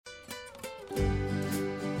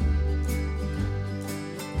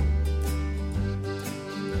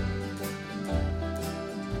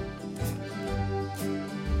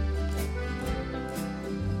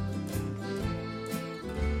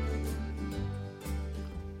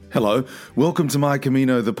Hello, welcome to My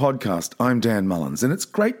Camino, the podcast. I'm Dan Mullins, and it's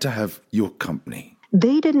great to have your company.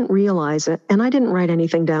 They didn't realize it, and I didn't write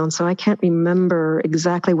anything down, so I can't remember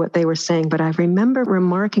exactly what they were saying, but I remember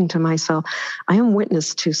remarking to myself, I am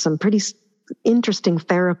witness to some pretty interesting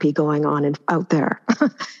therapy going on out there.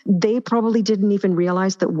 They probably didn't even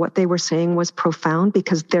realize that what they were saying was profound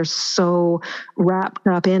because they're so wrapped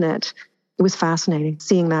up in it. It was fascinating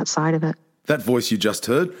seeing that side of it. That voice you just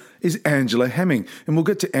heard is Angela Hemming, and we'll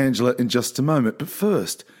get to Angela in just a moment. But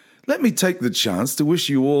first, let me take the chance to wish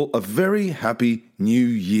you all a very happy new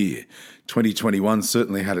year. 2021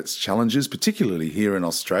 certainly had its challenges, particularly here in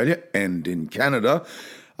Australia and in Canada.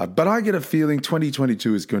 But I get a feeling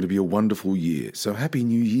 2022 is going to be a wonderful year. So happy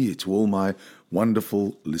new year to all my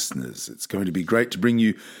wonderful listeners. It's going to be great to bring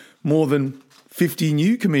you more than 50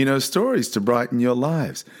 new Camino stories to brighten your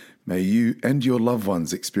lives. May you and your loved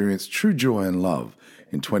ones experience true joy and love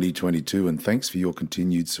in 2022, and thanks for your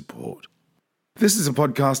continued support. This is a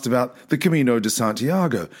podcast about the Camino de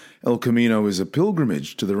Santiago. El Camino is a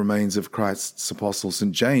pilgrimage to the remains of Christ's apostle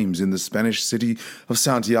St. James in the Spanish city of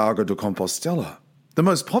Santiago de Compostela. The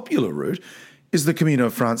most popular route is the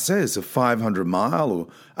Camino Frances, a 500-mile or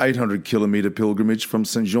 800-kilometre pilgrimage from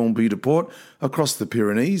Saint-Jean-Pied-de-Port across the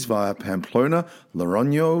Pyrenees via Pamplona,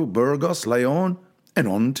 Logroño, Burgos, León, and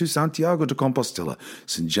on to Santiago de Compostela,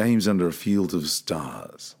 St. James under a field of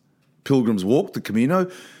stars. Pilgrims walk the Camino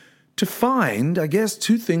to find, I guess,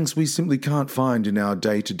 two things we simply can't find in our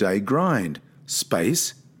day-to-day grind: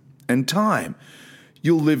 space and time.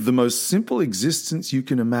 You'll live the most simple existence you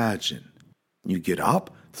can imagine. You get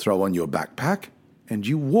up, throw on your backpack, and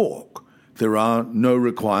you walk. There are no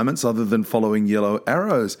requirements other than following yellow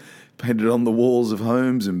arrows painted on the walls of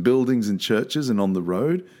homes and buildings and churches and on the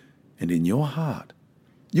road and in your heart.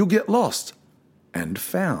 You'll get lost and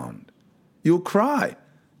found. You'll cry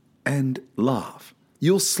and laugh.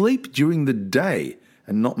 You'll sleep during the day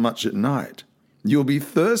and not much at night. You'll be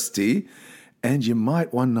thirsty and you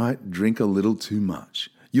might one night drink a little too much.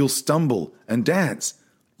 You'll stumble and dance.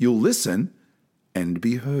 You'll listen and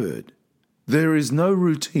be heard. There is no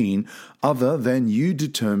routine other than you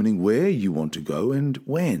determining where you want to go and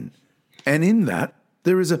when. And in that,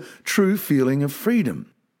 there is a true feeling of freedom.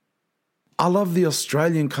 I love the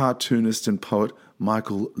Australian cartoonist and poet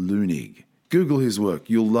Michael Leunig. Google his work.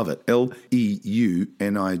 You'll love it. Leunig.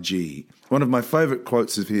 One of my favourite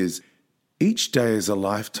quotes of his: "Each day is a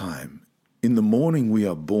lifetime. In the morning we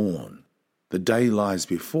are born. The day lies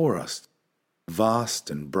before us, vast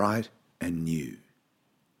and bright and new."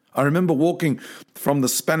 I remember walking from the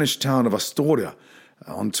Spanish town of Astoria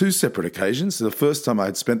on two separate occasions. The first time I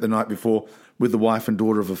had spent the night before with the wife and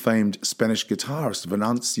daughter of a famed Spanish guitarist,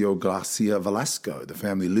 Venancio Garcia Velasco. The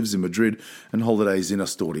family lives in Madrid and holidays in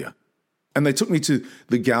Astoria. And they took me to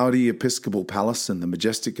the Gaudi Episcopal Palace and the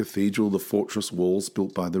majestic cathedral, the fortress walls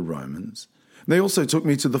built by the Romans. They also took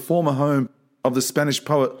me to the former home of the Spanish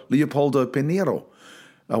poet Leopoldo Pinero,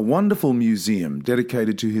 a wonderful museum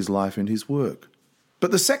dedicated to his life and his work.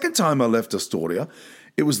 But the second time I left Astoria,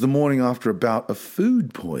 it was the morning after a bout of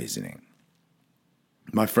food poisoning.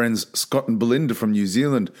 My friends Scott and Belinda from New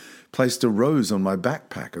Zealand placed a rose on my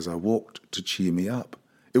backpack as I walked to cheer me up.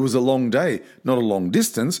 It was a long day, not a long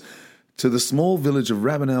distance, to the small village of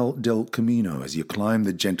Rabanal del Camino. As you climb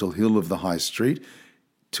the gentle hill of the high street,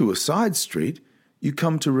 to a side street, you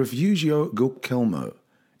come to Refugio Guglielmo.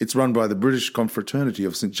 It's run by the British Confraternity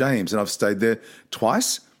of St. James, and I've stayed there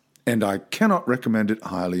twice, and I cannot recommend it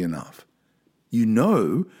highly enough. You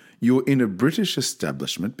know you're in a British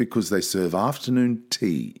establishment because they serve afternoon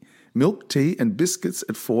tea, milk tea and biscuits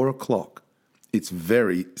at 4 o'clock. It's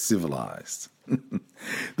very civilised.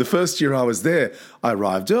 The first year I was there, I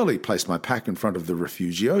arrived early, placed my pack in front of the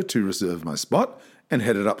Refugio to reserve my spot, and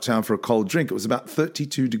headed uptown for a cold drink. It was about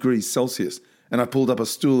 32 degrees Celsius, and I pulled up a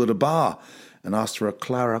stool at a bar and asked for a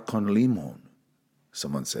clara con limon.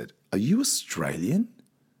 Someone said, "Are you Australian?"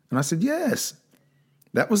 And I said, "Yes."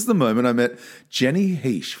 That was the moment I met Jenny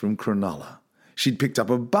Heesh from Cronulla. She'd picked up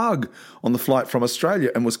a bug on the flight from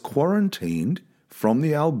Australia and was quarantined from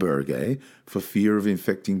the albergue for fear of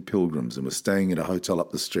infecting pilgrims and was staying in a hotel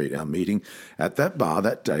up the street. Our meeting at that bar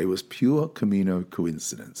that day was pure Camino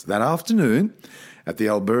coincidence. That afternoon, at the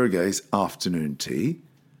albergue's afternoon tea,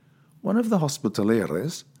 one of the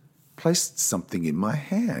hospitaleres placed something in my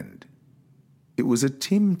hand. It was a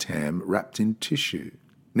Tim Tam wrapped in tissue.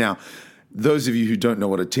 Now, those of you who don't know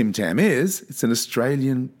what a Tim Tam is, it's an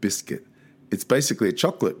Australian biscuit. It's basically a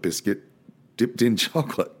chocolate biscuit dipped in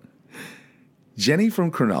chocolate. Jenny from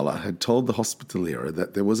Cronulla had told the hospitalera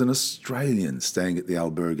that there was an Australian staying at the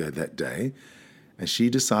albergue that day, and she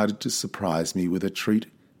decided to surprise me with a treat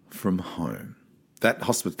from home. That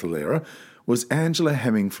hospitalera was Angela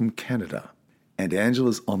Hemming from Canada. And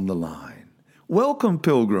Angela's on the line. Welcome,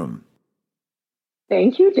 Pilgrim.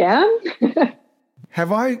 Thank you, Dan.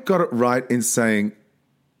 Have I got it right in saying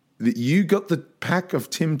that you got the pack of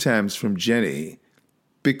Tim Tams from Jenny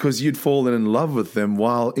because you'd fallen in love with them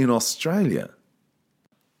while in Australia?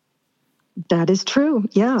 That is true.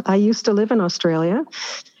 Yeah, I used to live in Australia.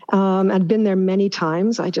 I'd been there many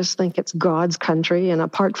times. I just think it's God's country. And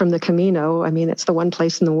apart from the Camino, I mean, it's the one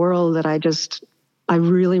place in the world that I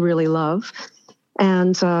really, really love.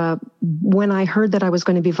 And when I heard that I was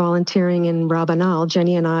going to be volunteering in Rabanal,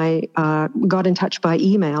 Jenny and I got in touch by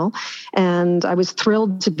email, and I was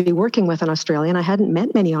thrilled to be working with an Australian. I hadn't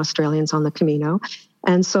met many Australians on the Camino.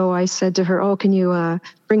 And so I said to her, can you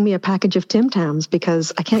bring me a package of Tim Tams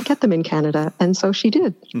because I can't get them in Canada? And so she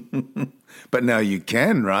did. But now you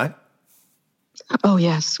can, right? Oh,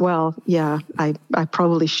 yes. Well, yeah, I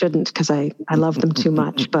probably shouldn't because I love them too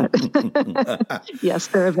much. But yes,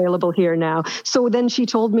 they're available here now. So then she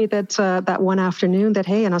told me that that one afternoon that,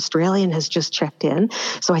 hey, an Australian has just checked in.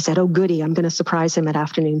 So I said, oh, goody, I'm going to surprise him at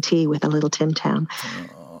afternoon tea with a little Tim Tam.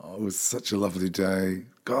 Oh, it was such a lovely day.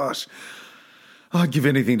 Gosh, I'd give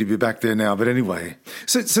anything to be back there now. But anyway,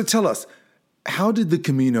 so tell us, how did the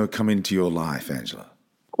Camino come into your life, Angela?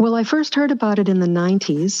 Well, I first heard about it in the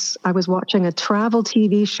 90s. I was watching a travel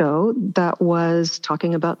TV show that was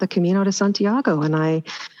talking about the Camino de Santiago. And I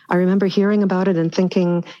remember hearing about it and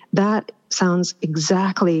thinking, that sounds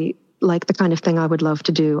exactly like the kind of thing I would love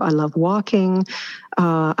to do. I love walking.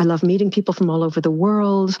 I love meeting people from all over the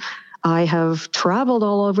world. I have traveled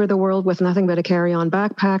all over the world with nothing but a carry-on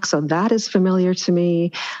backpack, so that is familiar to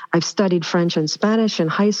me. I've studied French and Spanish in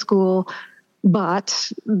high school,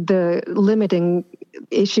 but the limiting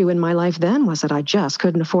issue in my life then was that I just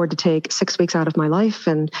couldn't afford to take 6 weeks out of my life,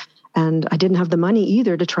 and I didn't have the money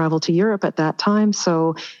either to travel to Europe at that time,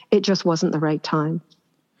 so it just wasn't the right time.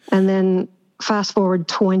 And then fast forward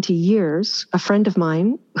 20 years, a friend of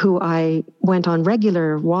mine who I went on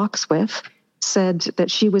regular walks with said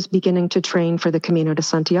that she was beginning to train for the Camino de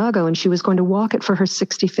Santiago, and she was going to walk it for her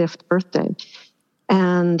 65th birthday.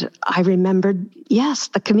 And I remembered, yes,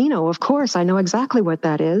 the Camino, of course, I know exactly what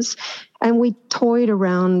that is. And we toyed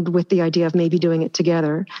around with the idea of maybe doing it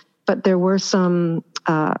together. But there were some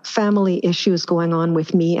family issues going on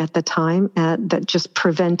with me at the time that just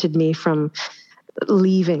prevented me from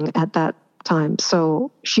leaving at that time.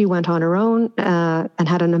 So she went on her own and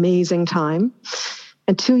had an amazing time.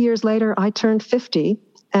 And 2 years later, I turned 50,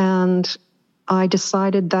 and I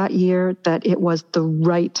decided that year that it was the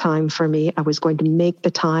right time for me. I was going to make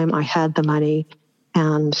the time. I had the money,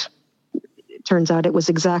 and it turns out it was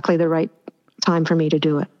exactly the right time for me to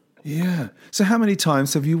do it. Yeah. So how many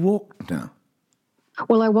times have you walked now?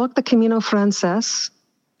 Well, I walked the Camino Frances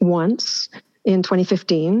once in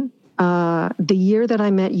 2015. The year that I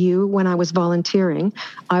met you, when I was volunteering,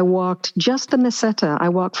 I walked just the Meseta. I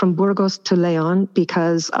walked from Burgos to Leon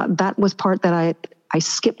because that was part that I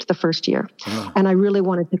skipped the first year. Oh. And I really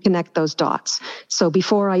wanted to connect those dots. So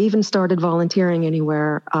before I even started volunteering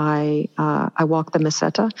anywhere, I walked the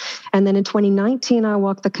Meseta. And then in 2019, I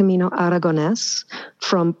walked the Camino Aragonés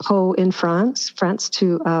from Pau in France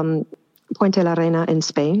to Puente la Reina in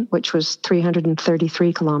Spain, which was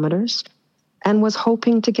 333 kilometers. And was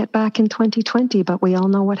hoping to get back in 2020, but we all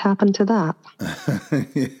know what happened to that.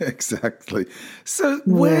 Yeah, exactly. So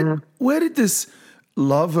where did this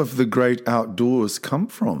love of the great outdoors come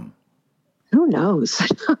from? Who knows?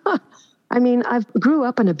 I mean, I grew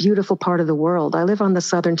up in a beautiful part of the world. I live on the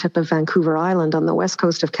southern tip of Vancouver Island on the west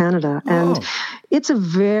coast of Canada. And it's a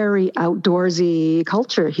very outdoorsy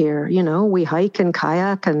culture here. You know, we hike and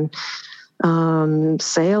kayak and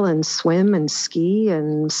sail and swim and ski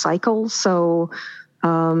and cycle. So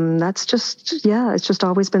that's just, it's just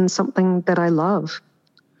always been something that I love.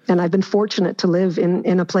 And I've been fortunate to live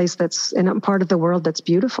in a place that's in a part of the world that's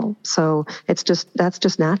beautiful. So that's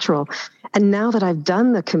just natural. And now that I've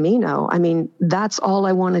done the Camino, I mean, that's all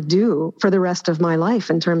I want to do for the rest of my life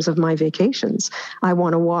in terms of my vacations. I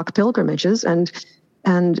want to walk pilgrimages. And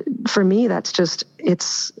for me, that's just,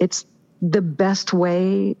 it's the best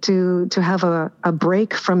way to have a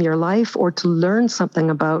break from your life or to learn something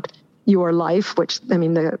about your life, which, I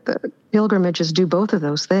mean, the pilgrimages do both of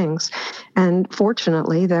those things. And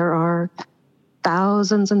fortunately, there are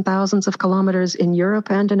thousands and thousands of kilometers in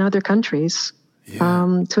Europe and in other countries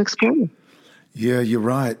to explore. Yeah, you're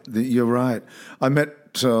right. You're right. I met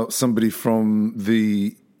somebody from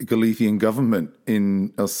the Galician government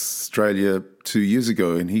in Australia 2 years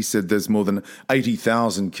ago, and he said there's more than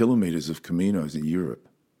 80,000 kilometres of Caminos in Europe.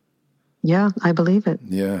 Yeah, I believe it.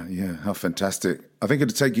 Yeah, yeah. How fantastic. I think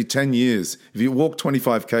it'd take you 10 years. If you walk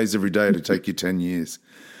 25 Ks every day, it'd take you 10 years.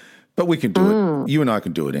 But we can do it. You and I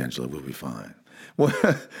can do it, Angela. We'll be fine.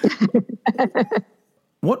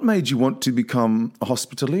 What made you want to become a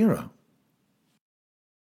hospitalera?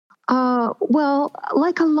 Well,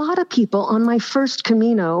 like a lot of people on my first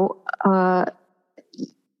Camino,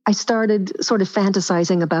 I started sort of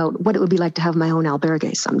fantasizing about what it would be like to have my own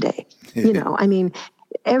albergue someday. I mean,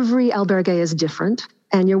 every albergue is different.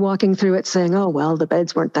 And you're walking through it saying, oh, well, the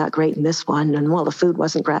beds weren't that great in this one. And, well, the food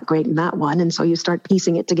wasn't great in that one. And so you start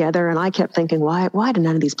piecing it together. And I kept thinking, why do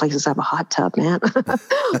none of these places have a hot tub, man?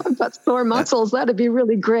 I've got sore muscles. That'd be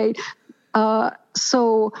really great.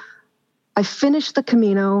 So I finished the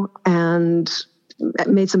Camino and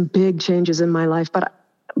made some big changes in my life.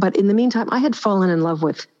 But in the meantime, I had fallen in love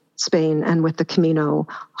with Spain and with the Camino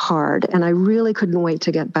hard, and I really couldn't wait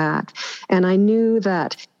to get back. And I knew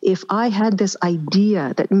that if I had this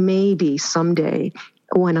idea that maybe someday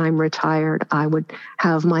when I'm retired, I would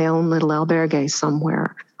have my own little albergue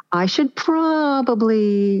somewhere, I should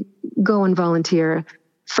probably go and volunteer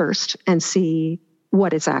first and see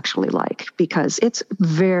what it's actually like, because it's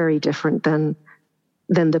very different than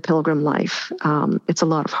the pilgrim life. It's a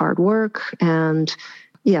lot of hard work, and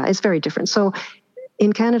yeah, it's very different. So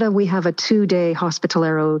in Canada, we have a 2-day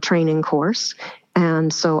Hospitalero training course.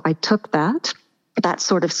 And so I took that. That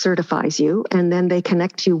sort of certifies you. And then they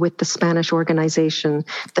connect you with the Spanish organization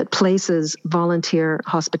that places volunteer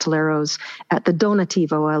hospitaleros at the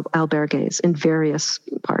Donativo albergues in various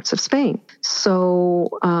parts of Spain. So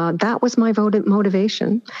that was my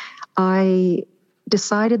motivation. I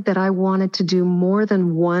decided that I wanted to do more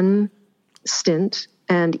than one stint.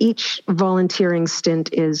 And each volunteering stint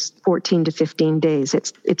is 14 to 15 days.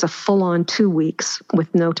 It's a full-on 2 weeks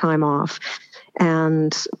with no time off.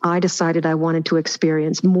 And I decided I wanted to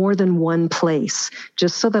experience more than one place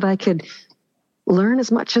just so that I could learn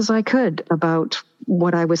as much as I could about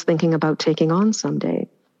what I was thinking about taking on someday.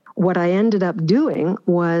 What I ended up doing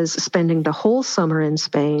was spending the whole summer in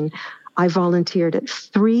Spain. I volunteered at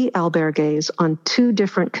 3 albergues on 2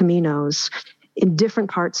 different caminos in different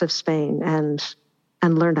parts of Spain, and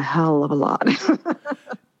learned a hell of a lot.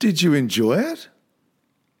 Did you enjoy it?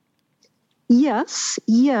 Yes,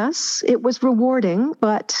 it was rewarding,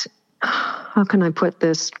 but how can I put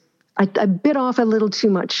this? I bit off a little too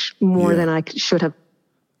much more than I should have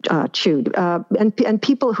chewed. And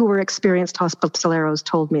people who were experienced hospitaleros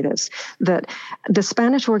told me this, that the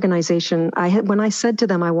Spanish organization, when I said to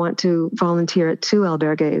them I want to volunteer at 2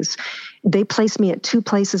 albergues, they placed me at 2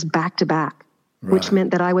 places back to back. Right. Which meant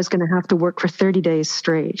that I was going to have to work for 30 days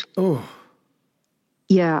straight. Oh.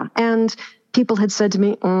 Yeah. And people had said to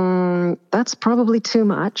me, that's probably too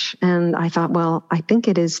much. And I thought, well, I think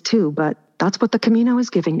it is too, but that's what the Camino is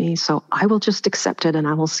giving me. So I will just accept it and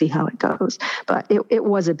I will see how it goes. But it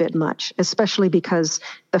was a bit much, especially because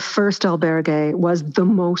the first albergue was the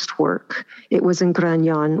most work. It was in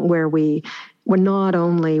Gragnon, where we were not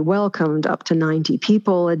only welcomed up to 90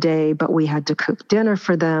 people a day, but we had to cook dinner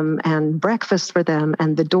for them and breakfast for them.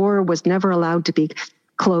 And the door was never allowed to be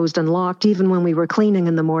closed and locked, even when we were cleaning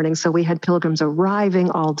in the morning. So we had pilgrims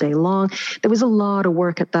arriving all day long. There was a lot of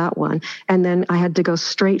work at that one. And then I had to go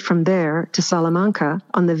straight from there to Salamanca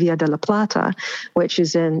on the Via de la Plata, which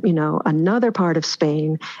is in, another part of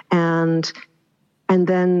Spain. And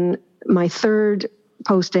then my third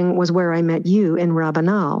posting was where I met you in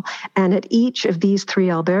Rabanal. And at each of these 3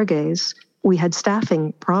 albergues, we had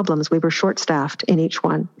staffing problems. We were short-staffed in each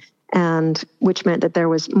one, and which meant that there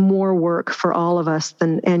was more work for all of us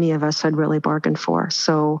than any of us had really bargained for.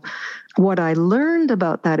 So what I learned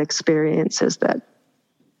about that experience is that,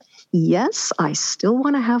 yes, I still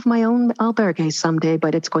want to have my own albergue someday,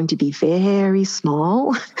 but it's going to be very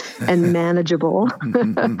small and manageable.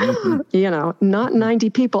 Not 90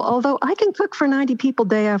 people, although I can cook for 90 people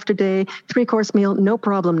day after day, 3-course meal, no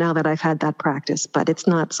problem now that I've had that practice, but it's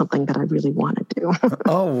not something that I really want to do.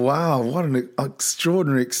 Oh, wow. What an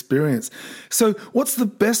extraordinary experience. So what's the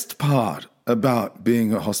best part about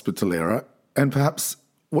being a hospitalera, and perhaps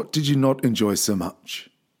what did you not enjoy so much?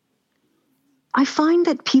 I find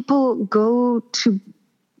that people go to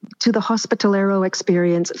the hospitalero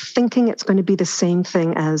experience thinking it's going to be the same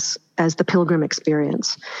thing as the pilgrim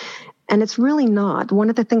experience. And it's really not. One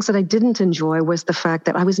of the things that I didn't enjoy was the fact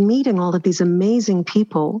that I was meeting all of these amazing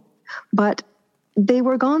people, but they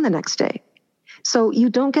were gone the next day. So you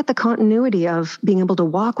don't get the continuity of being able to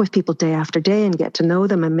walk with people day after day and get to know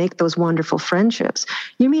them and make those wonderful friendships.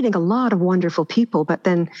 You're meeting a lot of wonderful people, but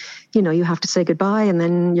then, you have to say goodbye, and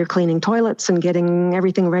then you're cleaning toilets and getting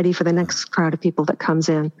everything ready for the next crowd of people that comes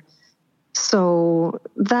in. So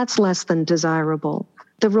that's less than desirable.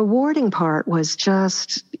 The rewarding part was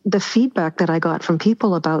just the feedback that I got from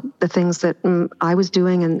people about the things that I was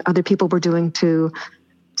doing and other people were doing to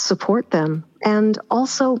support them. And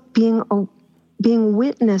also being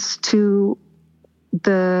witness to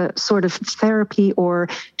the sort of therapy or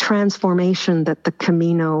transformation that the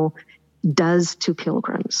Camino does to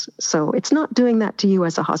pilgrims. So it's not doing that to you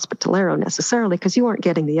as a hospitalero necessarily, because you aren't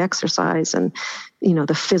getting the exercise and,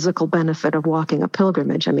 the physical benefit of walking a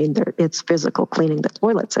pilgrimage. I mean, it's physical, cleaning the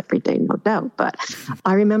toilets every day, no doubt. But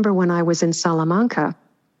I remember when I was in Salamanca,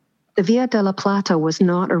 the Via de la Plata was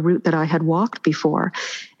not a route that I had walked before,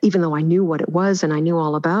 even though I knew what it was and I knew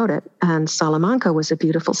all about it. And Salamanca was a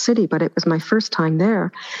beautiful city, but it was my first time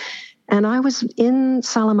there. And I was in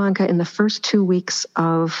Salamanca in the first 2 weeks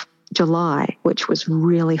of July, which was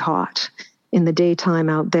really hot. In the daytime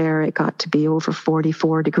out there, it got to be over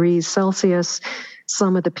 44 degrees Celsius.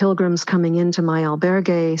 Some of the pilgrims coming into my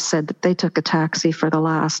albergue said that they took a taxi for the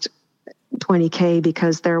last 20K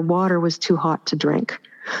because their water was too hot to drink.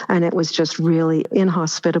 And it was just really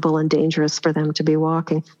inhospitable and dangerous for them to be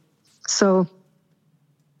walking. So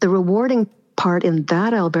the rewarding part in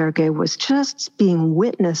that albergue was just being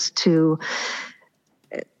witness to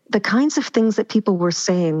the kinds of things that people were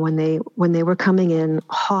saying when they were coming in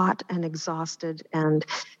hot and exhausted and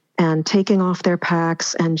taking off their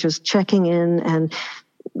packs and just checking in and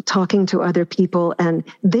talking to other people, and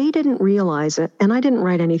they didn't realize it. And I didn't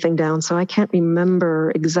write anything down, so I can't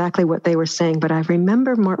remember exactly what they were saying, but I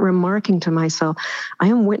remember remarking to myself, I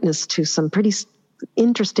am witness to some pretty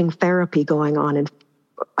interesting therapy going on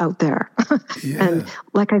out there. Yeah. And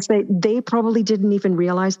like I say, they probably didn't even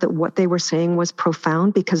realize that what they were saying was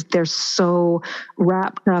profound because they're so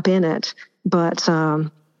wrapped up in it. But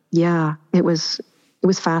it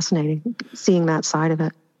was fascinating seeing that side of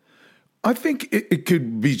it. I think it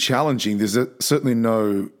could be challenging. There's certainly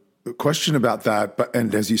no question about that.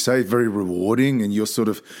 And as you say, very rewarding, and you're sort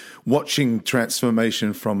of watching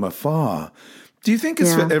transformation from afar. Do you think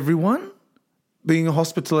it's for everyone, being a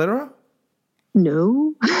hospitalero?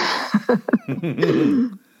 No.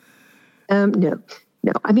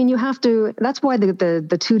 No. I mean, you have to. That's why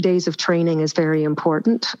the 2 days of training is very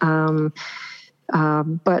important.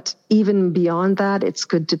 But even beyond that, it's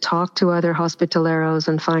good to talk to other hospitaleros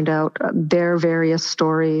and find out their various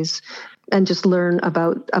stories and just learn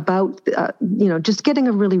about just getting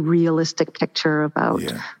a really realistic picture about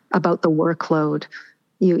the workload.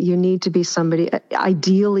 You need to be somebody,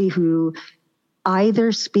 ideally, who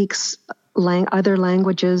either speaks other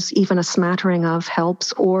languages, even a smattering of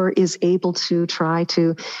helps, or is able to try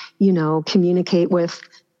to, communicate with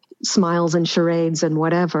smiles and charades and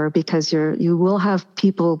whatever, because you will have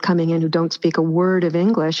people coming in who don't speak a word of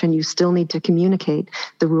English, and you still need to communicate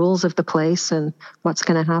the rules of the place and what's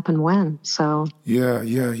going to happen when. So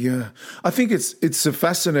yeah. I think it's a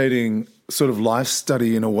fascinating sort of life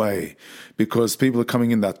study in a way, because people are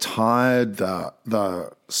coming in, they're tired,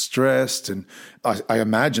 they're stressed, and I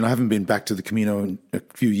imagine, I haven't been back to the Camino in a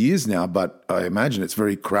few years now, but I imagine it's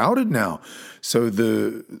very crowded now. So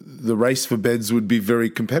the race for beds would be very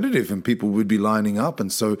competitive and people would be lining up, and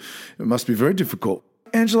so it must be very difficult.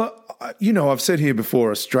 Angela, I've said here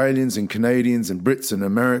before, Australians and Canadians and Brits and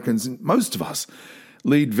Americans, and most of us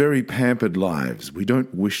lead very pampered lives. We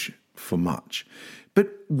don't wish for much. But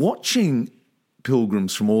watching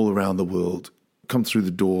pilgrims from all around the world come through the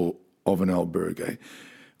door of an albergue,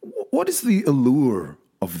 what is the allure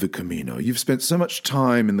of the Camino? You've spent so much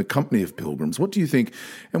time in the company of pilgrims. What do you think,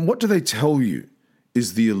 and what do they tell you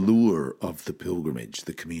is the allure of the pilgrimage,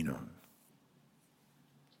 the Camino?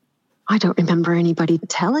 I don't remember anybody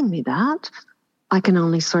telling me that. I can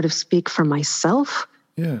only sort of speak for myself.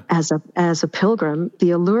 As a pilgrim.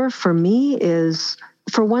 The allure for me is,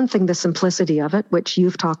 for one thing, the simplicity of it, which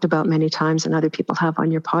you've talked about many times and other people have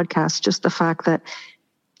on your podcast, just the fact that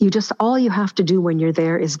all you have to do when you're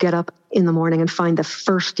there is get up in the morning and find the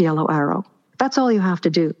first yellow arrow. That's all you have to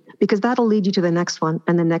do, because that'll lead you to the next one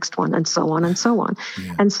and the next one and so on and so on.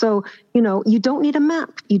 Yeah. And so, you don't need a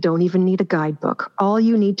map. You don't even need a guidebook. All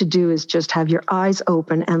you need to do is just have your eyes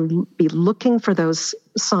open and be looking for those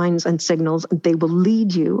signs and signals, and they will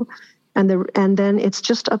lead you. And then it's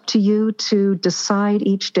just up to you to decide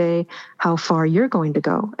each day how far you're going to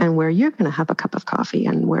go and where you're going to have a cup of coffee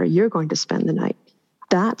and where you're going to spend the night.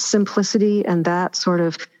 That simplicity and that sort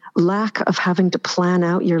of lack of having to plan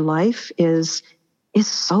out your life is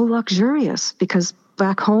so luxurious, because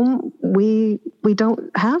back home we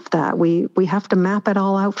don't have that. We have to map it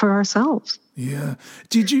all out for ourselves. Yeah.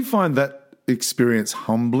 Did you find that experience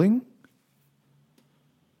humbling?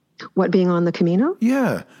 What, being on the Camino?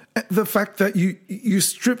 Yeah. The fact that you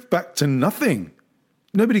strip back to nothing.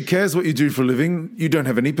 Nobody cares what you do for a living. You don't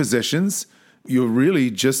have any possessions. You're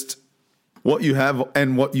really just what you have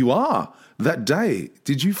and what you are that day.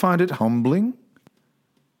 Did you find it humbling?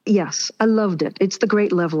 Yes, I loved it. It's the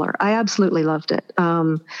great leveler. I absolutely loved it.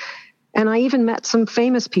 And I even met some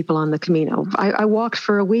famous people on the Camino. I walked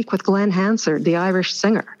for a week with Glenn Hansard, the Irish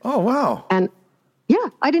singer. Oh, wow. And yeah,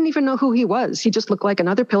 I didn't even know who he was. He just looked like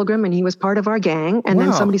another pilgrim, and he was part of our gang. And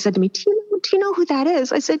then somebody said to me, do you know who that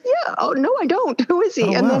is? I said, yeah. Oh, no, I don't. Who is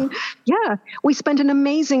he? Then, we spent an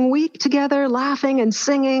amazing week together laughing and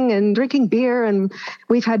singing and drinking beer. And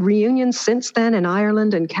we've had reunions since then in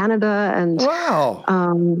Ireland and Canada. And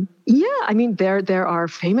I mean, there are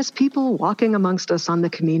famous people walking amongst us on the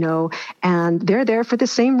Camino, and they're there for the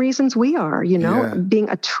same reasons we are, being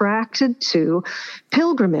attracted to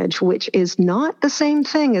pilgrimage, which is not the same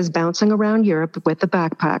thing as bouncing around Europe with a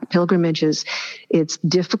backpack. Pilgrimage it's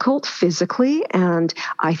difficult physically, and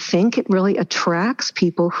I think it really attracts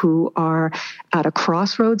people who are at a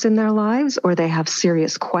crossroads in their lives, or they have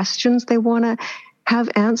serious questions they want to have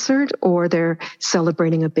answered, or they're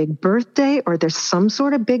celebrating a big birthday, or there's some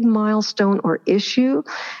sort of big milestone or issue.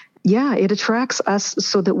 Yeah, it attracts us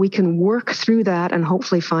so that we can work through that and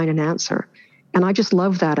hopefully find an answer. And I just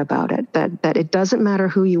love that about it, that it doesn't matter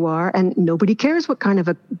who you are, and nobody cares what kind of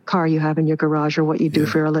a car you have in your garage or what you do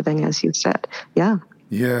for a living, as you said. Yeah.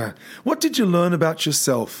 Yeah. What did you learn about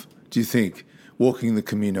yourself, do you think, walking the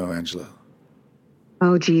Camino, Angela?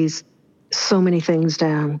 Oh, geez. So many things,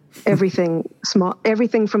 Dan. Everything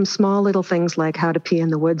from small little things like how to pee in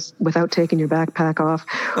the woods without taking your backpack off,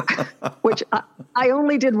 which I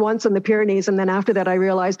only did once in the Pyrenees. And then after that, I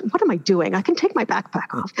realized, what am I doing? I can take my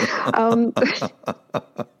backpack off.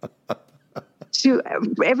 To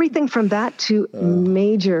everything from that to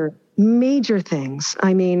major things.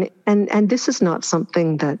 I mean, and this is not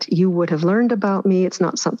something that you would have learned about me. It's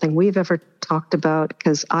not something we've ever talked about,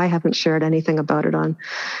 because I haven't shared anything about it on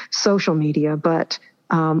social media. But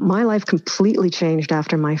my life completely changed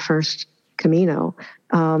after my first Camino.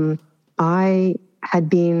 I had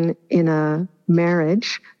been in a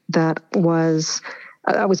marriage that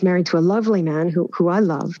I was married to a lovely man who I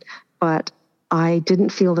loved, but I didn't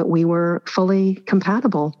feel that we were fully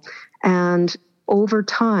compatible. And over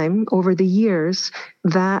time, over the years,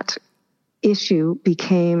 that issue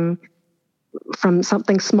became from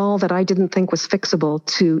something small that I didn't think was fixable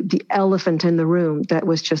to the elephant in the room that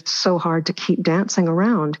was just so hard to keep dancing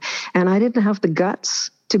around. And I didn't have the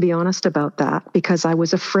guts, to be honest about that, because I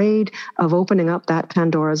was afraid of opening up that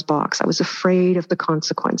Pandora's box. I was afraid of the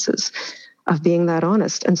consequences of being that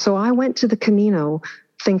honest. And so I went to the Camino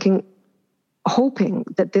hoping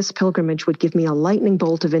that this pilgrimage would give me a lightning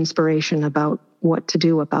bolt of inspiration about what to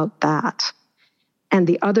do about that. And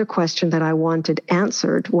the other question that I wanted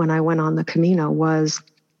answered when I went on the Camino was,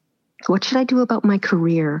 what should I do about my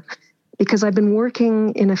career? Because I've been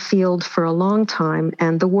working in a field for a long time,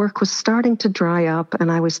 and the work was starting to dry up,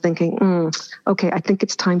 and I was thinking, okay, I think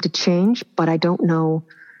it's time to change, but I don't know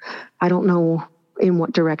in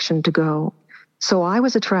what direction to go. So I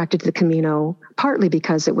was attracted to the Camino partly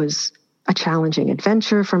because it was a challenging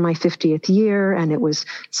adventure for my 50th year, and it was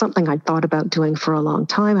something I'd thought about doing for a long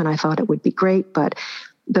time, and I thought it would be great. But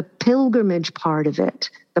the pilgrimage part of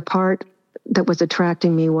it, the part that was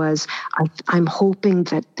attracting me was, I'm hoping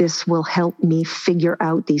that this will help me figure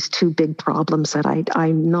out these two big problems that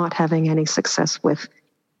I'm not having any success with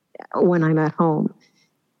when I'm at home.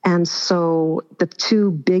 And so the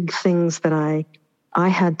two big things that I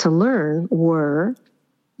had to learn were,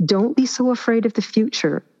 don't be so afraid of the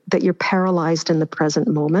future that you're paralyzed in the present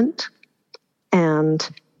moment. And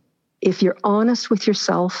if you're honest with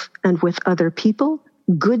yourself and with other people,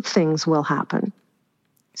 good things will happen.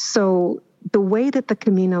 So the way that the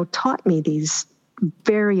Camino taught me these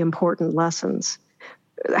very important lessons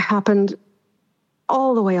happened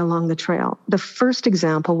all the way along the trail. The first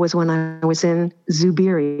example was when I was in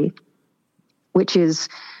Zubiri, which is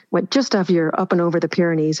just after you're up and over the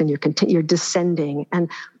Pyrenees and you're descending,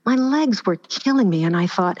 and my legs were killing me. And I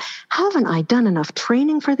thought, haven't I done enough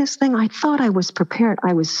training for this thing? I thought I was prepared.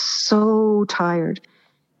 I was so tired.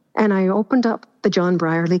 And I opened up the John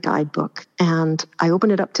Brierley guidebook, and I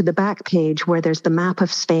opened it up to the back page where there's the map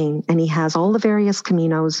of Spain, and he has all the various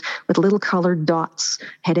caminos with little colored dots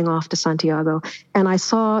heading off to Santiago. And I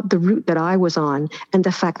saw the route that I was on and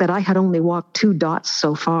the fact that I had only walked 2 dots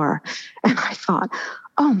so far. And I thought,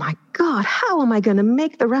 oh my God, how am I going to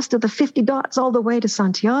make the rest of the 50 dots all the way to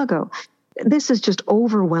Santiago? This is just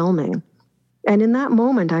overwhelming. And in that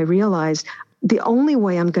moment, I realized the only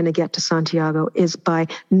way I'm going to get to Santiago is by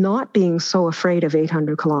not being so afraid of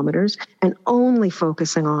 800 kilometers and only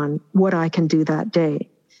focusing on what I can do that day.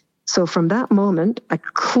 So from that moment, I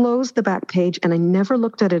closed the back page and I never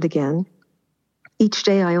looked at it again. Each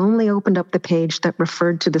day, I only opened up the page that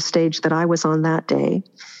referred to the stage that I was on that day.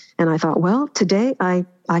 And I thought, well, today I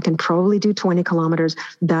can probably do 20 kilometers.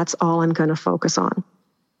 That's all I'm going to focus on.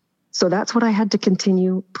 So that's what I had to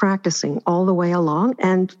continue practicing all the way along.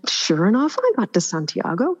 And sure enough, I got to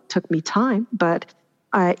Santiago. It took me time. But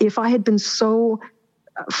if I had been so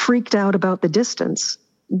freaked out about the distance,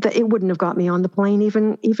 that it wouldn't have got me on the plane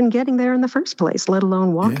even getting there in the first place, let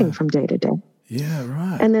alone walking from day to day. Yeah,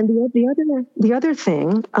 right. And then the other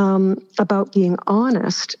thing about being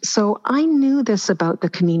honest. So I knew this about the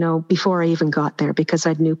Camino before I even got there, because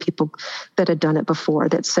I knew people that had done it before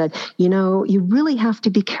that said, you really have to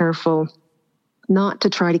be careful not to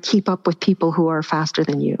try to keep up with people who are faster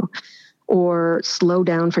than you or slow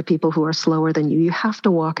down for people who are slower than you. You have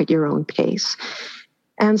to walk at your own pace.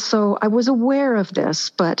 And so I was aware of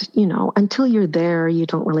this, but, until you're there, you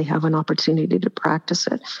don't really have an opportunity to practice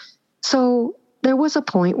it. So there was a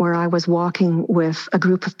point where I was walking with a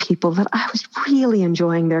group of people that I was really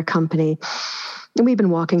enjoying their company. And we've been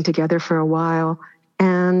walking together for a while.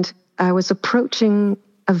 And I was approaching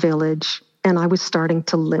a village and I was starting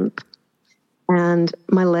to limp. And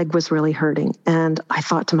my leg was really hurting. And I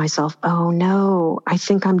thought to myself, oh no, I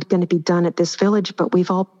think I'm going to be done at this village, but we've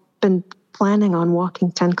all been planning on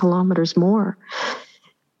walking 10 kilometers more.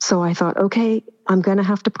 So I thought, okay, I'm going to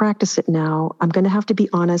have to practice it now. I'm going to have to be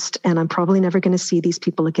honest, and I'm probably never going to see these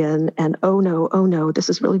people again. And oh no, this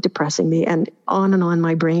is really depressing me. And on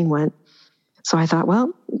my brain went. So I thought,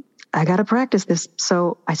 well, I got to practice this.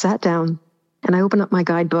 So I sat down and I opened up my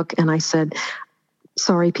guidebook and I said,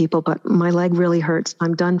 sorry, people, but my leg really hurts.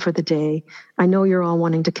 I'm done for the day. I know you're all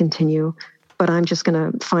wanting to continue, but I'm just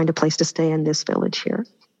going to find a place to stay in this village here.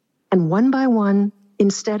 And one by one,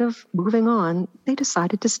 instead of moving on, they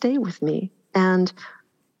decided to stay with me. And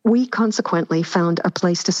we consequently found a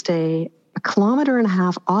place to stay 1.5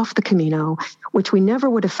 kilometers off the Camino, which we never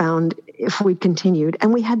would have found if we'd continued.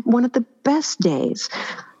 And we had one of the best days.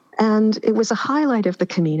 And it was a highlight of the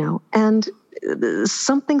Camino. And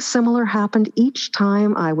something similar happened each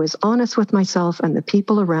time I was honest with myself and the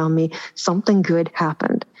people around me. Something good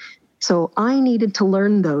happened. So I needed to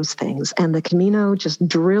learn those things, and the Camino just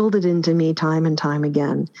drilled it into me time and time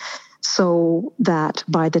again, so that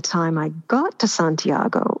by the time I got to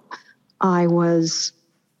Santiago, I was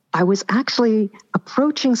actually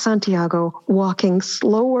approaching Santiago, walking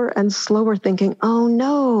slower and slower, thinking, oh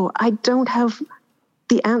no, I don't have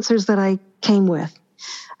the answers that I came with.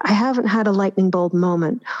 I haven't had a lightning bolt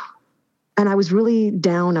moment. And I was really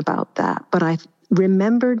down about that. But I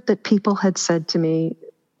remembered that people had said to me,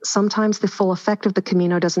 sometimes the full effect of the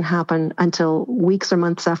Camino doesn't happen until weeks or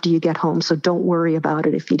months after you get home. So don't worry about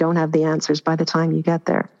it if you don't have the answers by the time you get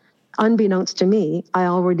there. Unbeknownst to me, I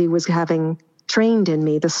already was having trained in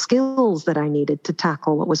me the skills that I needed to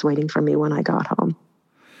tackle what was waiting for me when I got home.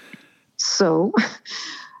 So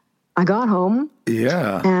I got home.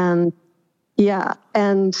 And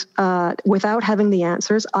without having the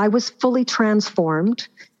answers, I was fully transformed,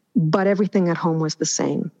 but everything at home was the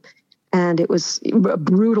same. And it was a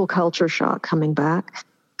brutal culture shock coming back.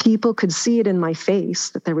 People could see it in my face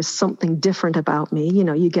that there was something different about me.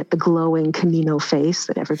 You get the glowing Camino face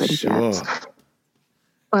that everybody gets.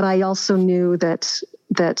 But I also knew that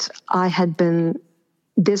I had been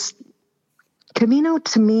this Camino.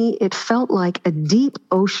 To me, it felt like a deep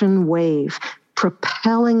ocean wave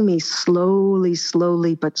propelling me slowly,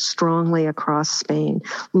 but strongly across Spain,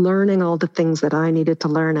 learning all the things that I needed to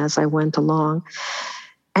learn as I went along.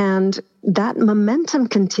 And that momentum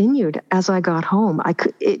continued as I got home.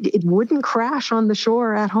 It wouldn't crash on the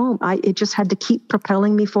shore at home. It just had to keep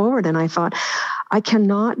propelling me forward. And I thought, I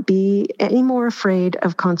cannot be any more afraid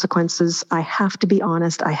of consequences. I have to be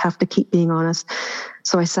honest. I have to keep being honest.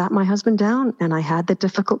 So I sat my husband down and I had the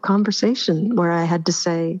difficult conversation where I had to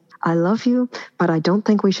say, I love you, but I don't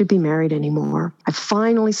think we should be married anymore. I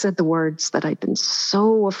finally said the words that I'd been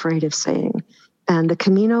so afraid of saying. And the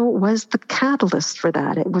Camino was the catalyst for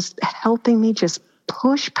that. It was helping me just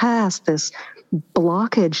push past this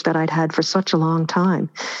blockage that I'd had for such a long time.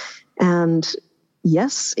 And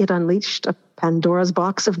yes, it unleashed a Pandora's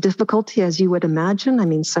box of difficulty, as you would imagine. I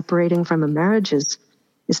mean, separating from a marriage is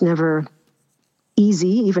never easy,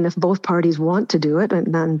 even if both parties want to do it,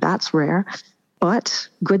 and then that's rare. But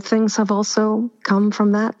good things have also come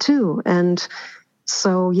from that too. And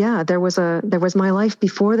so, yeah, there was my life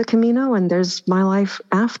before the Camino and there's my life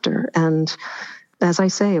after. And as I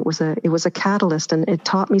say, it was a catalyst, and it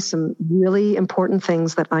taught me some really important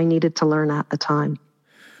things that I needed to learn at the time.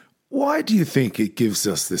 Why do you think it gives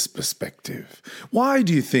us this perspective? Why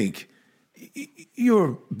do you think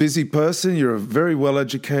you're a busy person, you're a very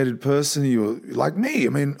well-educated person, you're like me? I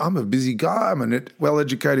mean, I'm a busy guy, I'm a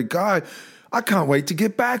well-educated guy. I can't wait to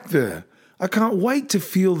get back there. I can't wait to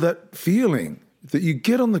feel that feeling that you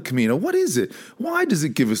get on the Camino. What is it? Why does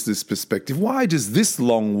it give us this perspective? Why does this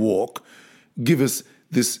long walk give us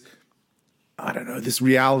this, I don't know, this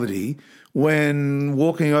reality when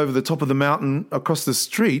walking over the top of the mountain across the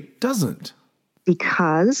street doesn't?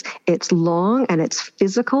 Because it's long and it's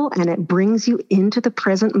physical and it brings you into the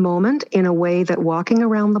present moment in a way that walking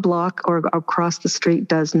around the block or across the street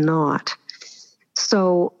does not.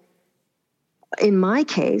 So in my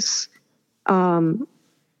case,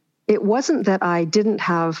 it wasn't that I didn't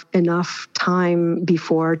have enough time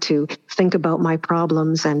before to think about my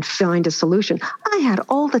problems and find a solution. I had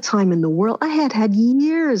all the time in the world. I had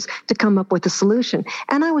years to come up with a solution.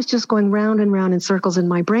 And I was just going round and round in circles in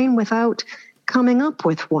my brain without coming up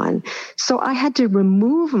with one. So I had to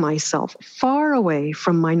remove myself far away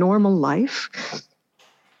from my normal life.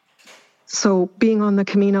 So being on the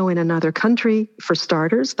Camino in another country, for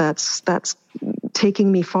starters, that's taking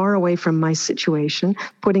me far away from my situation,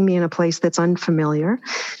 putting me in a place that's unfamiliar.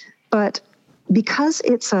 But because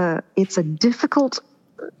it's a difficult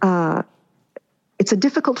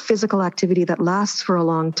physical activity that lasts for a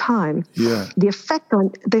long time, the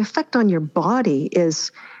effect on your body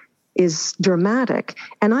is dramatic.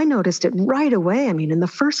 And I noticed it right away. I mean, in the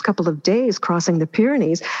first couple of days crossing the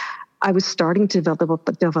Pyrenees, I was starting to develop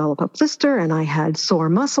a blister and I had sore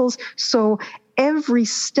muscles. So every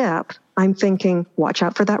step I'm thinking, watch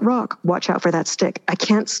out for that rock, watch out for that stick. I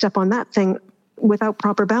can't step on that thing without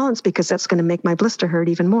proper balance because that's going to make my blister hurt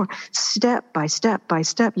even more. Step by step by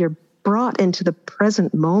step, you're brought into the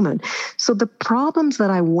present moment. So the problems that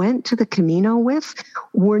I went to the Camino with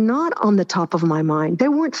were not on the top of my mind. They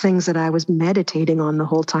weren't things that I was meditating on the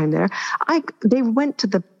whole time there. They went to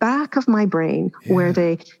the back of my brain where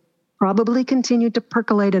they probably continued to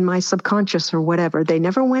percolate in my subconscious or whatever. They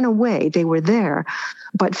never went away. They were there.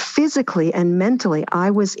 But physically and mentally, I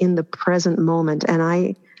was in the present moment. And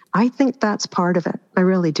I think that's part of it. I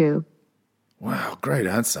really do. Wow, great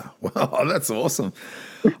answer. Wow, that's awesome.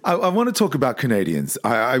 I want to talk about Canadians.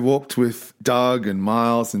 I walked with Doug and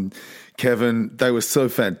Miles and Kevin. They were so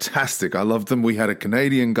fantastic. I loved them. We had a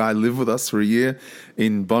Canadian guy live with us for a year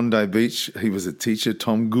in Bondi Beach. He was a teacher,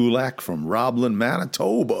 Tom Gulak from Roblin,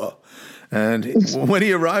 Manitoba. And when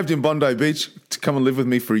he arrived in Bondi Beach to come and live with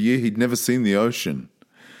me for a year, he'd never seen the ocean.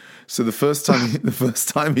 So the first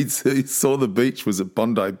time he saw the beach was at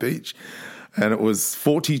Bondi Beach. And it was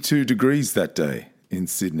 42 degrees that day in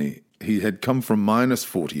Sydney. He had come from minus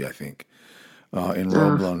 40, I think, in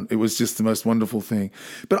Roblin. It was just the most wonderful thing.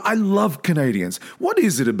 But I love Canadians. What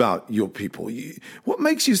is it about your people? What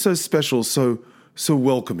makes you so special, so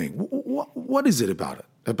welcoming? What is it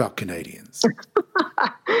about Canadians?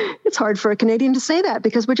 It's hard for a Canadian to say that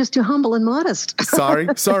because we're just too humble and modest. Sorry.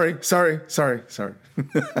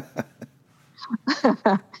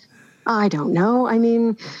 I don't know. I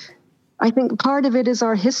mean, I think part of it is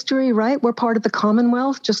our history, right? We're part of the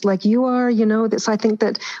Commonwealth, just like you are. You know, I think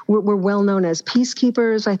that we're well known as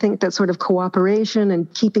peacekeepers. I think that sort of cooperation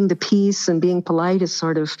and keeping the peace and being polite is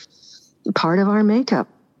sort of part of our makeup.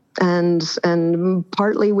 And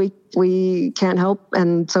partly we can't help,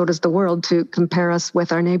 and so does the world, to compare us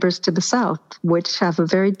with our neighbors to the south, which have a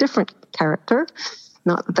very different character.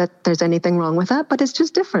 Not that there's anything wrong with that, but it's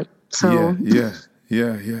just different. So Yeah.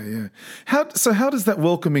 How does that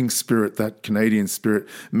welcoming spirit, that Canadian spirit,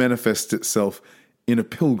 manifest itself in a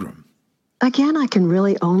pilgrim? Again, I can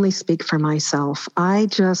really only speak for myself. I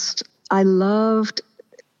loved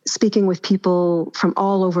speaking with people from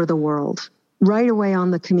all over the world. Right away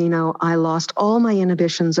on the Camino, I lost all my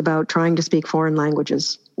inhibitions about trying to speak foreign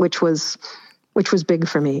languages, which was big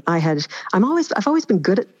for me. I've always been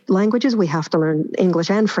good at languages. We have to learn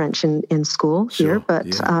English and French in school here.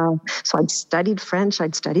 But so I'd studied French,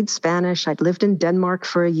 I'd studied Spanish, I'd lived in Denmark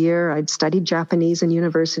for a year, I'd studied Japanese in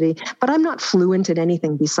university, but I'm not fluent in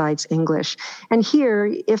anything besides English. And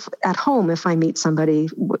here, if I meet somebody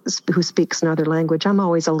who speaks another language, I'm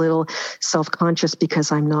always a little self-conscious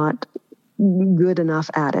because I'm not good enough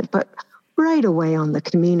at it. But right away on the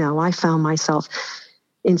Camino, I found myself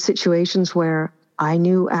in situations where I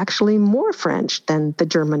knew actually more French than the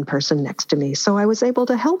German person next to me. So I was able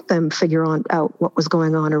to help them figure out what was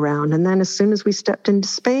going on around. And then as soon as we stepped into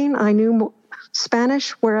Spain, I knew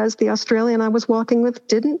Spanish, whereas the Australian I was walking with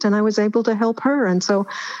didn't, and I was able to help her. And so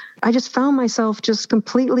I just found myself just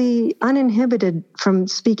completely uninhibited from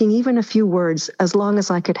speaking even a few words, as long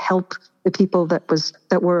as I could help the people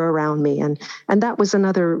that were around me. And that was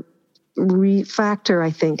another factor,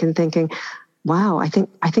 I think, in thinking, wow, I think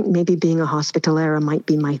maybe being a hospitalera might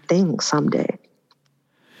be my thing someday,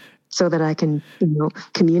 so that I can,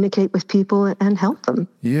 communicate with people and help them.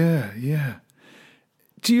 Yeah, yeah.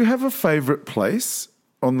 Do you have a favorite place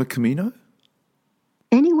on the Camino?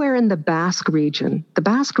 Anywhere in the Basque region. The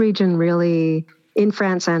Basque region really, in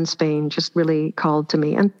France and Spain, just really called to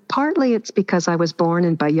me. And partly it's because I was born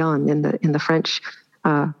in Bayonne, in the French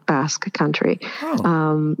Basque country.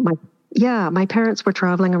 Oh. My parents were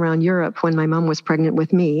traveling around Europe when my mom was pregnant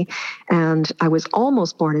with me, and I was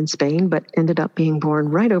almost born in Spain, but ended up being born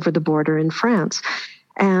right over the border in France.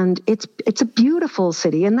 And it's a beautiful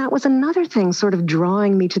city. And that was another thing sort of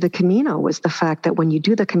drawing me to the Camino, was the fact that when you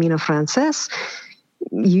do the Camino Frances,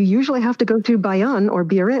 you usually have to go through Bayonne or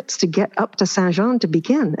Biarritz to get up to Saint-Jean to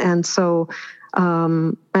begin. And so,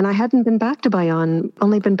 and I hadn't been back to Bayonne,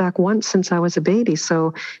 only been back once since I was a baby.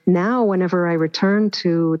 So now whenever I return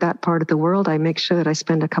to that part of the world, I make sure that I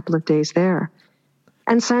spend a couple of days there.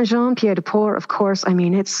 And Saint-Jean-Pied-de-Port, of course, I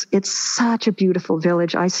mean, it's such a beautiful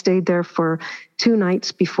village. I stayed there for 2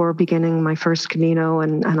 nights before beginning my first Camino,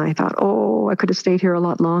 and I thought, oh, I could have stayed here a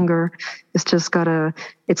lot longer. It's just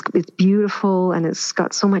it's beautiful, and it's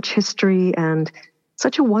got so much history and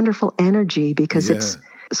such a wonderful energy, because it's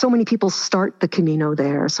so many people start the Camino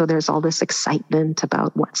there. So there's all this excitement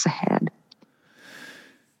about what's ahead.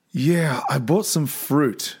 Yeah, I bought some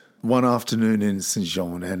fruit one afternoon in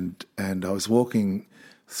Saint-Jean, and I was walking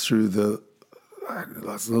through the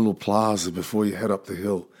little plaza before you head up the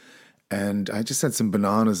hill, and I just had some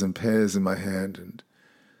bananas and pears in my hand, and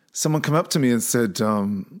someone came up to me and said,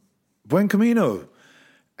 Buen Camino.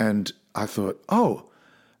 And I thought, oh,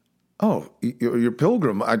 you're a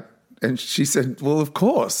pilgrim. And she said, well, of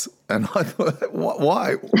course. And I thought,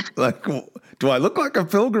 why? Like, do I look like a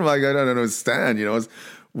pilgrim? I don't understand. I was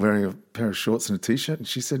wearing a pair of shorts and a T-shirt. And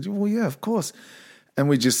she said, well, yeah, of course. And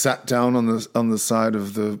we just sat down on the side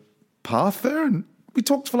of the path there, and we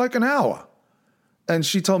talked for like an hour. And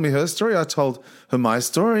she told me her story. I told her my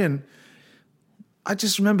story. And I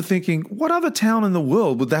just remember thinking, what other town in the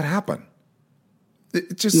world would that happen?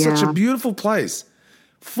 It's just such a beautiful place,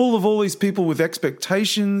 full of all these people with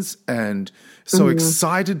expectations and so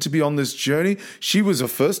excited to be on this journey. She was a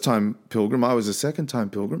first-time pilgrim. I was a second-time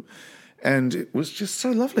pilgrim. And it was just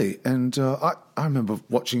so lovely. And I remember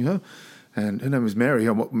watching her, and her name was Mary.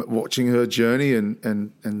 I'm watching her journey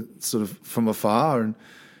and sort of from afar.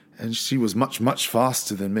 And she was much, much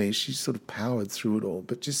faster than me. She sort of powered through it all.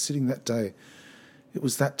 But just sitting that day, it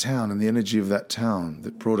was that town and the energy of that town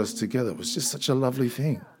that brought us together. It was just such a lovely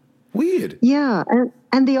thing. Weird. Yeah,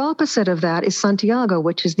 and the opposite of that is Santiago,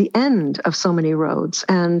 which is the end of so many roads.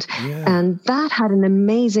 And that had an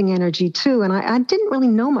amazing energy too. And I didn't really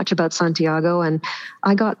know much about Santiago, and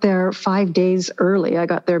I got there 5 days early. I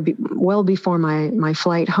got there well before my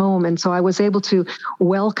flight home. And so I was able to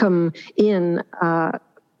welcome in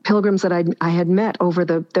pilgrims that I had met over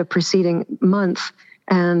the preceding month.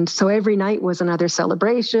 And so every night was another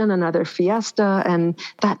celebration, another fiesta, and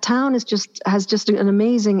that town has just an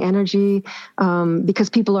amazing energy because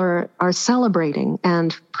people are celebrating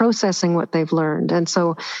and processing what they've learned. And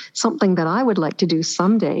so something that I would like to do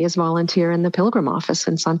someday is volunteer in the pilgrim office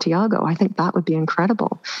in Santiago. I think that would be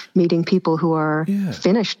incredible, meeting people who are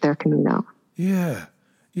finished their Camino. Yeah,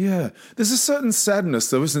 yeah. There's a certain sadness,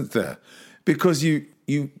 though, isn't there? Because you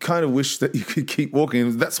kind of wish that you could keep walking.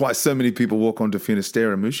 And that's why so many people walk onto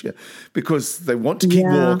Finisterre and Murcia, because they want to keep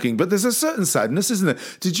walking. But there's a certain sadness, isn't there?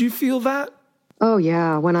 Did you feel that? Oh,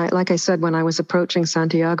 yeah. When I was approaching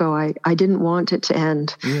Santiago, I didn't want it to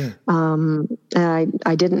end. Yeah.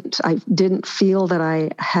 I didn't feel that I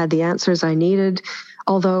had the answers I needed.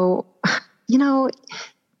 Although,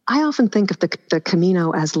 I often think of the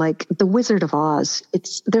Camino as like the Wizard of Oz.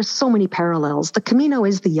 There's so many parallels. The Camino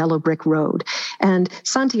is the yellow brick road, and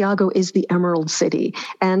Santiago is the Emerald City.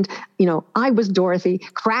 And, I was Dorothy,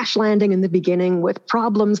 crash landing in the beginning with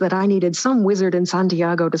problems that I needed some wizard in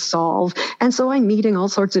Santiago to solve. And so I'm meeting all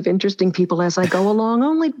sorts of interesting people as I go along,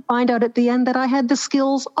 only to find out at the end that I had the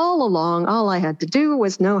skills all along. All I had to do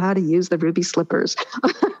was know how to use the ruby slippers.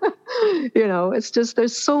 It's just,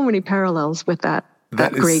 there's so many parallels with that.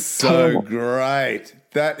 That is so great.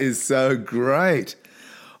 That is so great.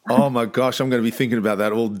 Oh, my gosh, I'm going to be thinking about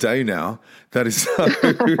that all day now. That is so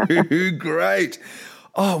great.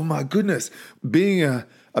 Oh, my goodness. Being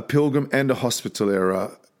a pilgrim and a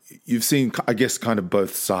hospitalera, you've seen, I guess, kind of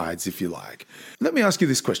both sides, if you like. Let me ask you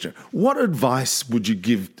this question. What advice would you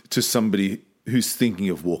give to somebody who's thinking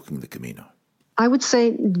of walking the Camino? I would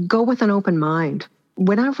say go with an open mind.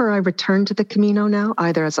 Whenever I return to the Camino now,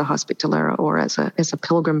 either as a hospitalera or as a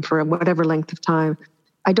pilgrim for whatever length of time,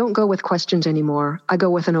 I don't go with questions anymore. I go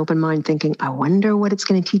with an open mind thinking, I wonder what it's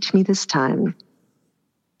going to teach me this time.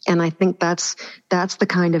 And I think that's the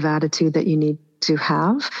kind of attitude that you need to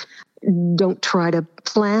have. Don't try to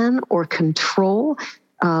plan or control.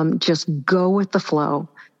 Just go with the flow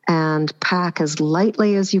and pack as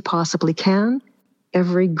lightly as you possibly can.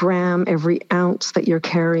 Every gram, every ounce that you're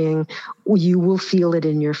carrying, you will feel it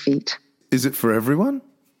in your feet. Is it for everyone?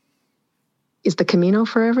 Is the Camino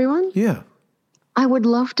for everyone? Yeah. I would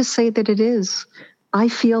love to say that it is. I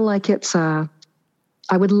feel like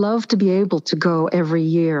I would love to be able to go every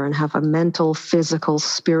year and have a mental, physical,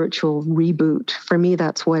 spiritual reboot. For me,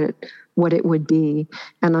 that's what it would be.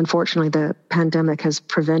 And unfortunately, the pandemic has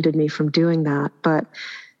prevented me from doing that. But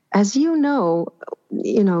as you know,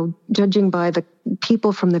 judging by the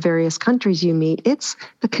people from the various countries you meet,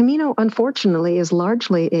 the Camino, unfortunately, is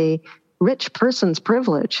largely a rich person's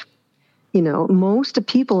privilege. Most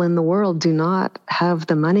people in the world do not have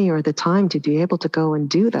the money or the time to be able to go and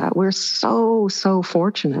do that. We're so, so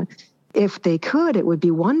fortunate. If they could, it would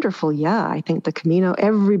be wonderful. Yeah, I think the Camino,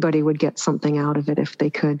 everybody would get something out of it if they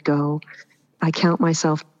could go. I count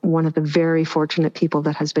myself one of the very fortunate people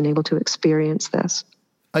that has been able to experience this.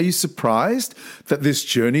 Are you surprised that this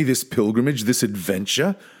journey, this pilgrimage, this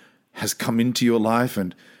adventure has come into your life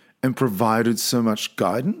and provided so much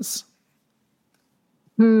guidance?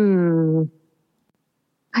 I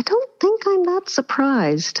don't think I'm that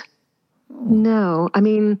surprised. No, I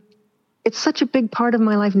mean, it's such a big part of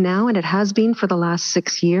my life now, and it has been for the last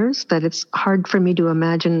 6 years, that it's hard for me to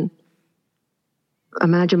imagine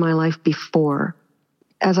my life before.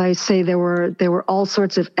 As I say, there were all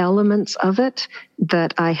sorts of elements of it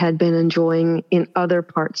that I had been enjoying in other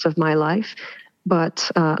parts of my life.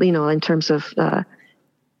 But, in terms of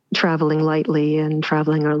traveling lightly and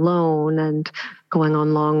traveling alone and going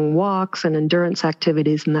on long walks and endurance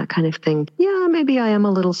activities and that kind of thing. Yeah, maybe I am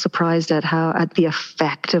a little surprised at the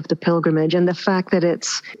effect of the pilgrimage and the fact that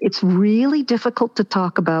it's really difficult to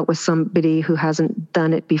talk about with somebody who hasn't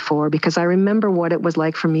done it before, because I remember what it was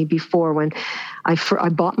like for me before when I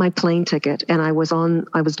bought my plane ticket and I was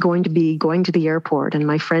going to the airport, and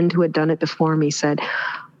my friend who had done it before me said,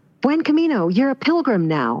 "Buen Camino, you're a pilgrim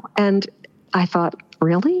now." And I thought,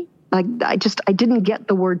 really? Like, I didn't get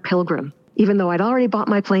the word pilgrim. Even though I'd already bought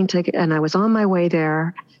my plane ticket and I was on my way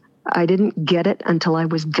there, I didn't get it until I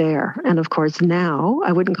was there. And of course, now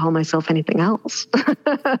I wouldn't call myself anything else.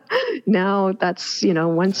 Now that's,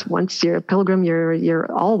 once you're a pilgrim,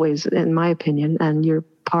 you're always, in my opinion, and you're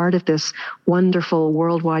part of this wonderful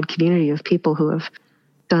worldwide community of people who have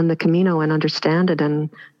done the Camino and understand it and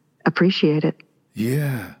appreciate it.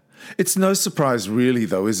 Yeah. It's no surprise really,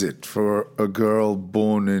 though, is it, for a girl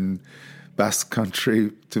born in Basque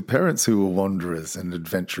Country to parents who were wanderers and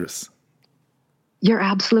adventurous? You're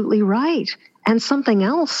absolutely right. And something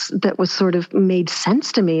else that was sort of made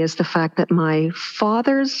sense to me is the fact that my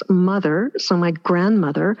father's mother, so my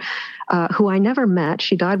grandmother, who I never met,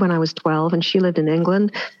 she died when I was 12 and she lived in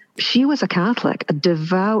England. She was a Catholic, a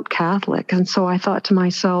devout Catholic. And so I thought to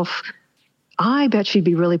myself, I bet she'd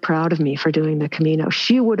be really proud of me for doing the Camino.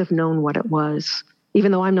 She would have known what it was.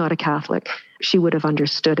 Even though I'm not a Catholic, she would have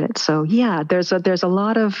understood it. So yeah, there's a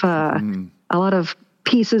lot of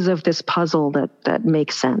pieces of this puzzle that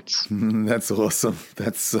make sense. That's awesome.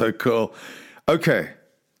 That's so cool. Okay,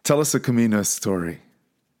 tell us a Camino story.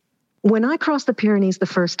 When I crossed the Pyrenees the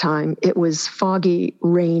first time, it was foggy,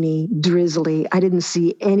 rainy, drizzly. I didn't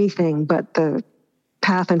see anything but the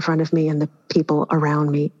path in front of me and the people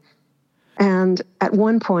around me. And at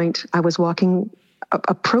one point, I was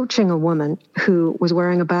approaching a woman who was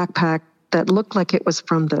wearing a backpack that looked like it was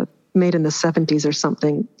made in the 70s or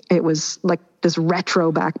something. It was like this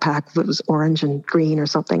retro backpack that was orange and green or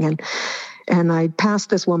something. And I passed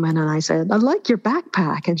this woman and I said, "I like your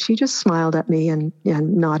backpack." And she just smiled at me and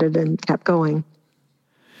nodded and kept going.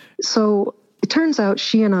 So it turns out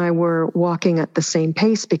she and I were walking at the same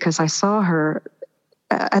pace because I saw her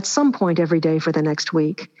at some point every day for the next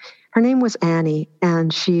week. Her name was Annie,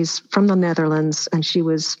 and she's from the Netherlands, and she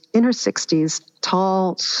was in her 60s,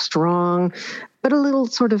 tall, strong, but a little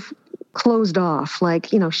sort of closed off. Like,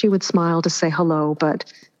 she would smile to say hello, but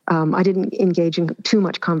I didn't engage in too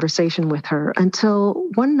much conversation with her until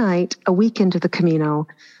one night, a week into the Camino,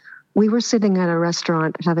 we were sitting at a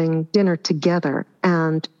restaurant having dinner together,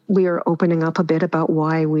 and we were opening up a bit about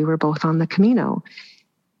why we were both on the Camino.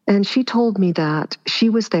 And she told me that she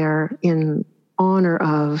was there in honor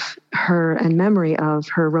of her and memory of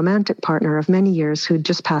her romantic partner of many years who'd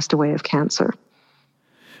just passed away of cancer.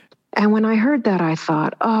 And when I heard that, I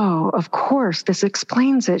thought, oh, of course, this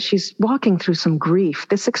explains it. She's walking through some grief.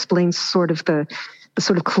 This explains sort of the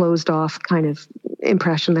sort of closed off kind of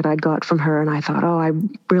impression that I'd got from her. And I thought, oh, I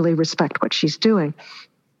really respect what she's doing.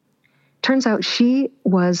 Turns out she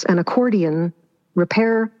was an accordion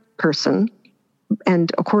repair person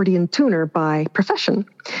and accordion tuner by profession.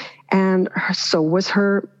 And so was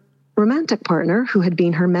her romantic partner, who had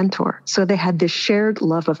been her mentor. So they had this shared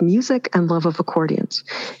love of music and love of accordions.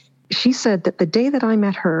 She said that the day that I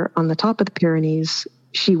met her on the top of the Pyrenees,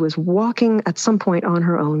 she was walking at some point on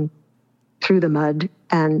her own through the mud,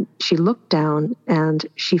 and she looked down and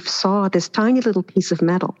she saw this tiny little piece of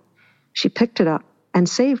metal. She picked it up and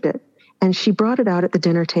saved it, and she brought it out at the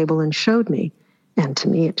dinner table and showed me. And to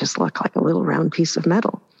me, it just looked like a little round piece of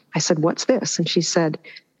metal. I said, "What's this?" And she said,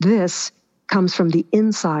 "This comes from the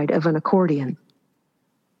inside of an accordion."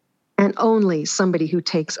 And only somebody who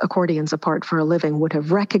takes accordions apart for a living would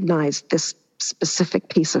have recognized this specific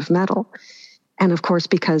piece of metal. And of course,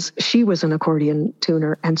 because she was an accordion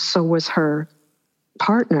tuner and so was her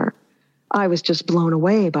partner, I was just blown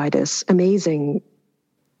away by this amazing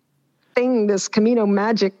thing, this Camino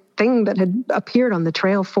magic thing that had appeared on the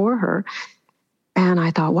trail for her. And I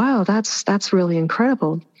thought, wow, that's really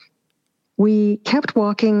incredible. We kept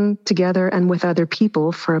walking together and with other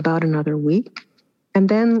people for about another week. And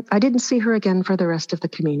then I didn't see her again for the rest of the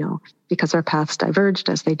Camino because our paths diverged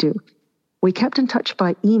as they do. We kept in touch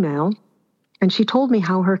by email, and she told me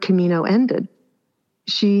how her Camino ended.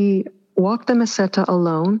 She walked the Meseta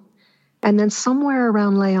alone, and then somewhere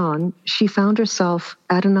around Leon, she found herself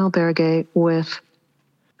at an albergue with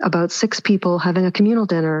about 6 people having a communal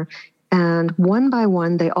dinner. And one by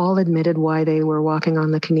one, they all admitted why they were walking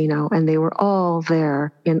on the Camino, and they were all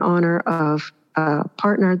there in honor of a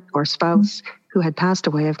partner or spouse who had passed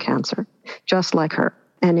away of cancer, just like her.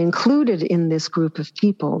 And included in this group of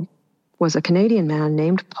people was a Canadian man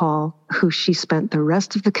named Paul, who she spent the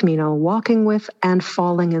rest of the Camino walking with and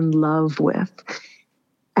falling in love with.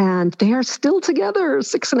 And they are still together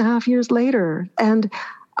 6.5 years later. And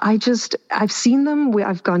I've seen them.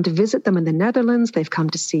 I've gone to visit them in the Netherlands. They've come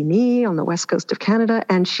to see me on the west coast of Canada.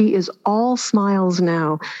 And she is all smiles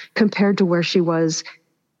now compared to where she was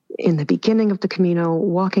in the beginning of the Camino,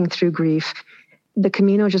 walking through grief. The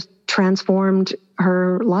Camino just transformed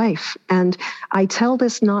her life. And I tell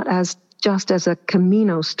this not as just as a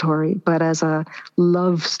Camino story, but as a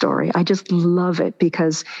love story. I just love it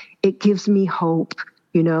because it gives me hope,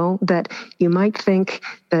 that you might think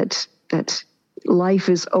that life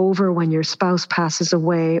is over when your spouse passes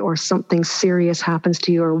away or something serious happens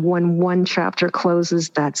to you, or when one chapter closes,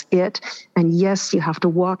 that's it. And yes, you have to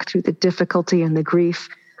walk through the difficulty and the grief,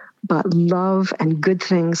 but love and good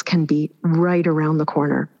things can be right around the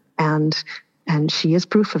corner. And she is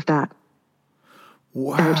proof of that.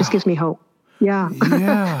 Wow. And it just gives me hope. Yeah.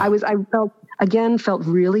 I felt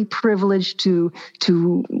really privileged to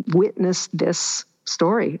witness this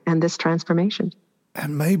story and this transformation.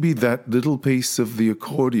 And maybe that little piece of the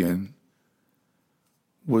accordion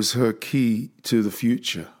was her key to the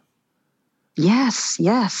future. Yes,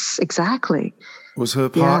 exactly. Was her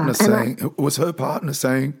partner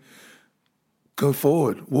saying, go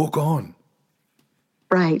forward, walk on.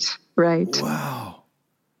 Right. Wow.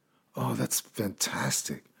 Oh, that's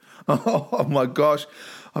fantastic. Oh my gosh.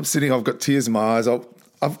 I've got tears in my eyes.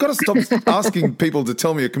 I've got to stop asking people to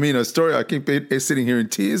tell me a Camino story. I keep sitting here in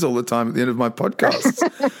tears all the time at the end of my podcasts.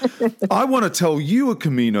 I want to tell you a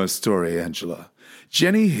Camino story, Angela.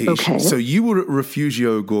 Jenny Heish. Okay. So you were at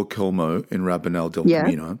Refugio Gorkelmo in Rabanel del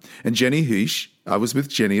Camino. And Jenny Heish, I was with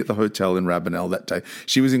Jenny at the hotel in Rabanel that day.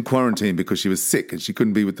 She was in quarantine because she was sick and she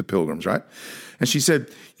couldn't be with the pilgrims, right? And she said,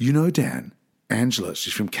 Dan, Angela,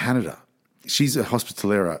 she's from Canada. She's a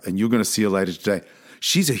hospitalera and you're going to see her later today.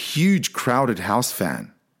 She's a huge Crowded House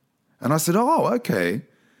fan. And I said, oh, okay.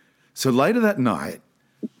 So later that night,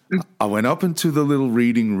 I went up into the little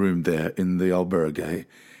reading room there in the albergue,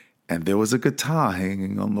 and there was a guitar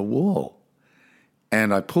hanging on the wall.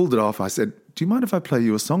 And I pulled it off. I said, do you mind if I play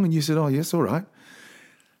you a song? And you said, oh, yes, all right.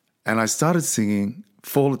 And I started singing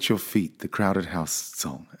Fall at Your Feet, the Crowded House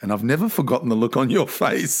song. And I've never forgotten the look on your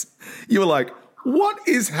face. You were like, what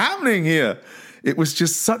is happening here? It was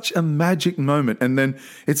just such a magic moment. And then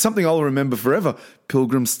it's something I'll remember forever.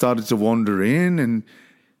 Pilgrims started to wander in and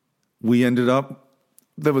we ended up,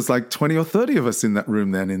 there was like 20 or 30 of us in that room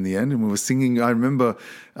then in the end. And we were singing, I remember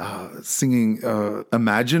singing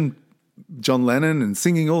Imagine, John Lennon, and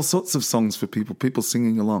singing all sorts of songs for people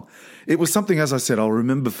singing along. It was something, as I said, I'll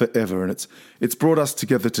remember forever. And it's brought us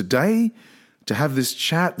together today to have this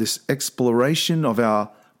chat, this exploration of our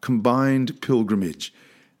combined pilgrimage.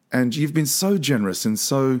 And you've been so generous and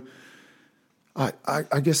so,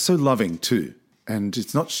 I guess, so loving too. And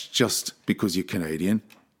it's not just because you're Canadian,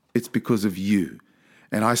 it's because of you.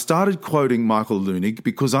 And I started quoting Michael Leunig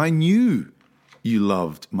because I knew you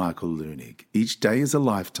loved Michael Leunig. Each day is a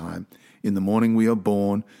lifetime. In the morning we are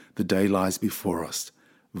born, the day lies before us,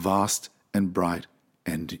 vast and bright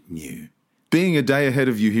and new. Being a day ahead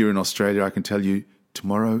of you here in Australia, I can tell you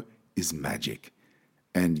tomorrow is magic.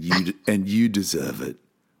 And you deserve it.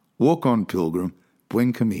 Walk on, pilgrim.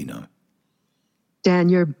 Buen camino. Dan,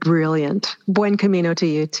 you're brilliant. Buen camino to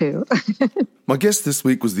you too. My guest this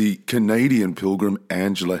week was the Canadian pilgrim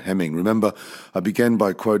Angela Hemming. Remember, I began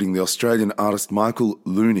by quoting the Australian artist Michael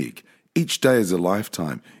Leunig. Each day is a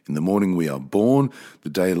lifetime. In the morning we are born, the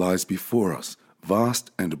day lies before us,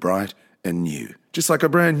 vast and bright and new. Just like a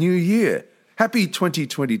brand new year. Happy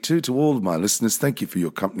 2022 to all of my listeners. Thank you for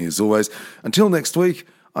your company as always. Until next week,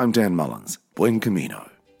 I'm Dan Mullins. Buen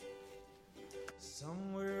camino.